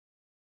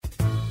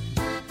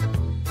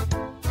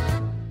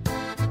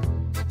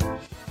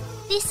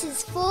This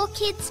is For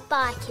Kids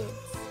by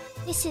Kids.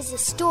 This is a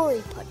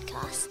story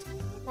podcast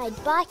made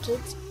by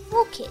kids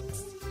for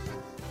kids.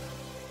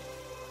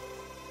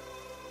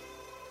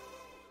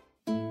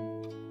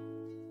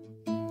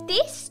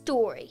 This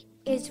story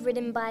is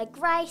written by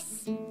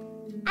Grace,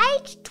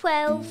 age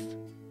 12,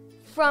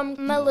 from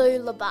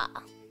Mooloolaba.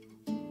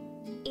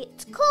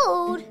 It's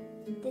called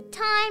The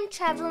Time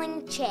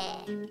Travelling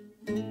Chair.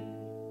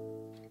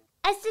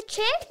 As the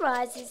chair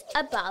rises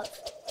above,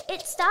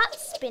 it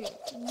starts spinning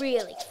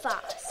really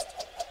fast.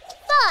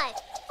 5,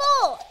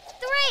 4,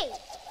 3,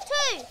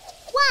 2,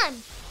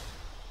 1.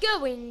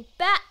 Going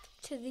back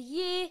to the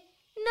year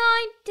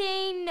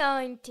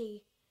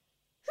 1990.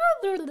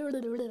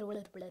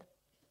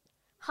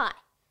 Hi,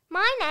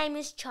 my name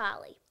is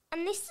Charlie,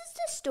 and this is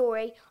the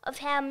story of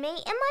how me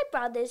and my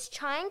brothers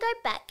try and go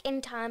back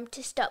in time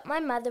to stop my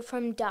mother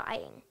from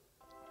dying.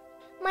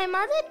 My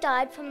mother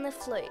died from the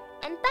flu,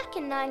 and back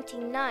in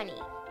 1990,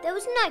 there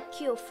was no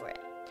cure for it,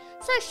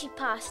 so she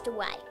passed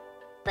away.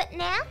 But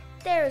now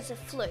there is a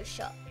flu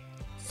shot,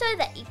 so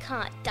that you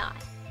can't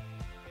die.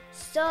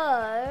 So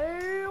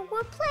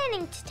we're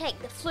planning to take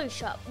the flu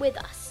shot with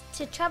us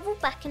to travel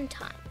back in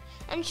time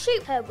and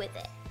shoot her with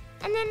it,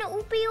 and then it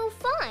will be all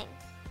fine,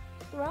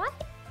 right?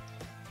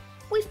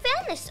 We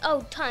found this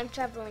old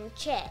time-travelling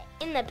chair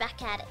in the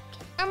back attic,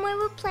 and we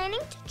were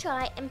planning to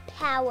try and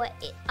power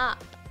it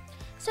up.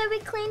 So we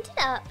cleaned it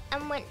up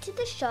and went to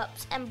the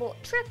shops and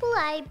bought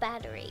AAA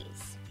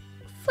batteries.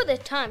 For the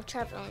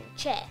time-travelling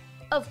chair,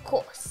 of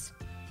course.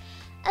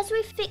 As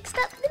we fixed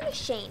up the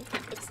machine,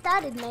 it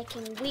started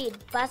making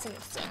weird buzzing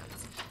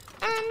sounds,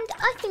 and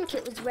I think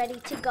it was ready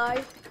to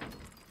go.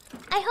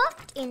 I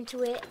hopped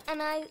into it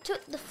and I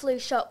took the flu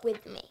shot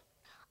with me.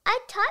 I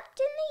typed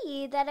in the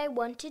year that I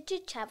wanted to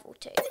travel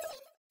to,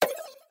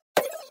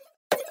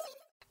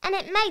 and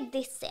it made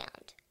this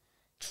sound.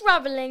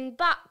 Travelling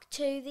back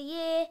to the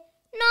year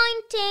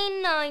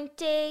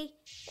 1990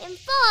 in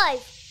 5,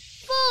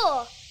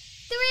 4,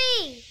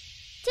 3,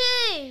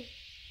 2,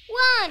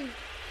 1.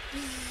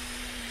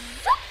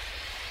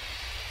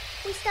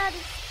 We started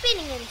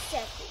spinning in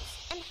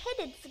circles and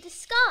headed for the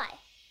sky.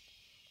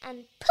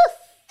 And poof,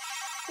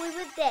 we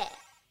were there.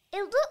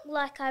 It looked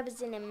like I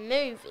was in a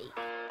movie.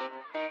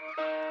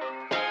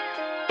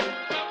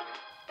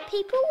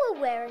 People were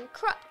wearing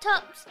crop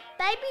tops,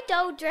 baby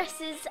doll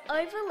dresses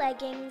over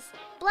leggings,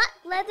 black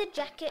leather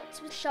jackets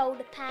with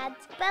shoulder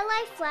pads,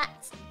 ballet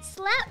flats,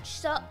 slouch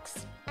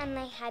socks, and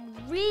they had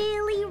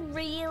really,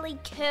 really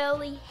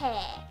curly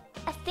hair.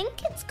 I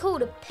think it's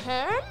called a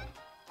perm.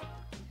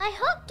 I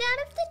hopped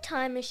out of the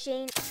time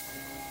machine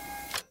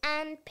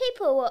and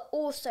people were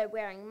also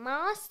wearing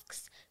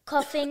masks,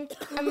 coughing,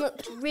 and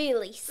looked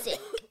really sick.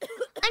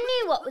 I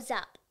knew what was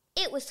up.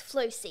 It was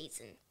flu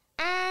season.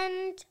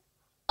 And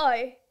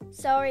oh,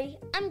 sorry,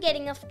 I'm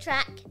getting off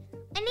track.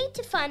 I need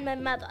to find my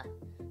mother.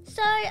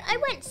 So I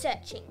went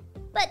searching,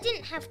 but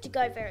didn't have to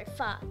go very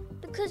far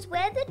because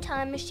where the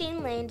time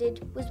machine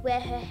landed was where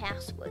her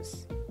house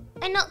was.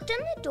 I knocked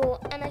on the door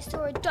and I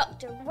saw a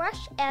doctor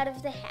rush out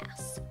of the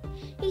house.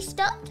 He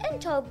stopped and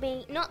told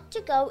me not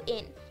to go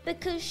in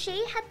because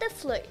she had the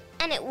flu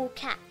and it will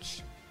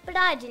catch. But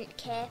I didn't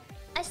care.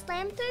 I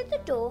slammed through the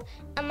door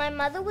and my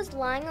mother was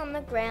lying on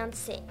the ground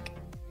sick.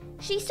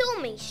 She saw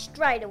me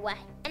straight away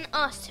and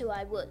asked who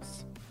I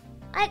was.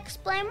 I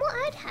explained what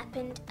had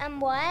happened and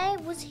why I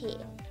was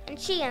here, and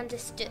she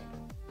understood.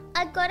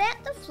 I got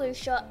out the flu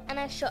shot and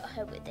I shot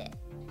her with it.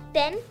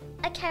 Then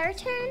I carried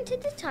her into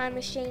the time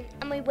machine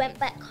and we went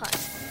back home.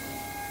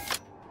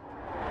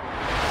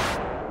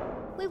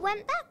 We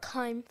went back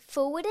home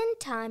forward in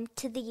time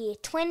to the year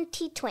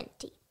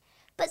 2020.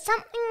 But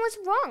something was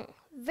wrong,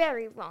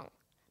 very wrong.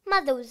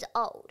 Mother was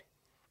old.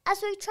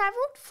 As we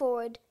travelled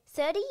forward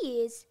 30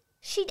 years,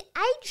 she'd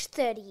aged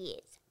 30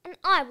 years, and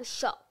I was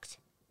shocked.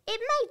 It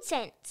made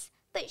sense,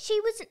 but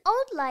she was an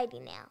old lady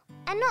now,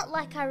 and not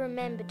like I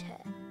remembered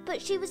her.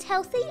 But she was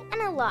healthy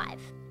and alive.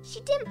 She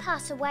didn't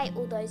pass away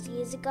all those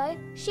years ago.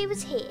 She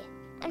was here,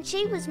 and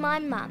she was my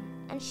mum,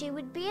 and she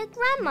would be a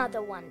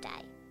grandmother one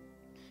day.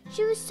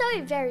 She was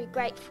so very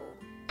grateful,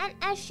 and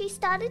as she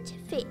started to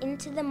fit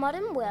into the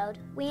modern world,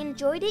 we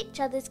enjoyed each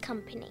other's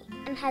company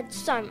and had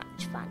so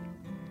much fun.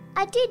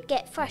 I did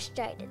get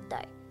frustrated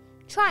though,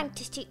 trying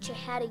to teach her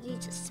how to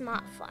use a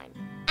smartphone,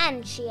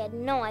 and she had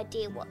no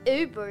idea what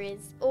Uber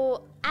is,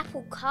 or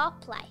Apple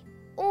CarPlay,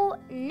 or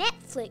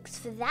Netflix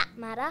for that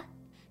matter.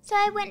 So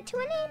I went to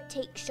an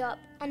antique shop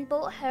and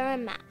bought her a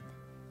map,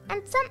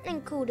 and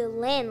something called a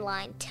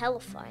landline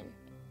telephone,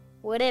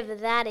 whatever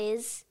that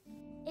is.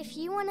 If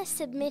you want to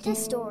submit a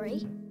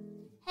story,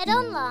 head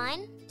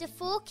online to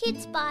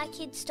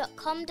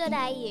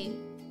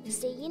 4kidsbykids.com.au.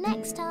 See you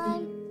next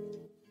time.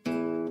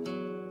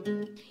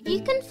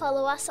 You can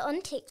follow us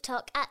on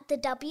TikTok at the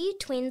W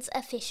Twins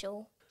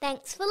Official.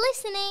 Thanks for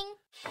listening.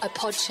 A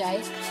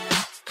Podshape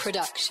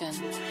production.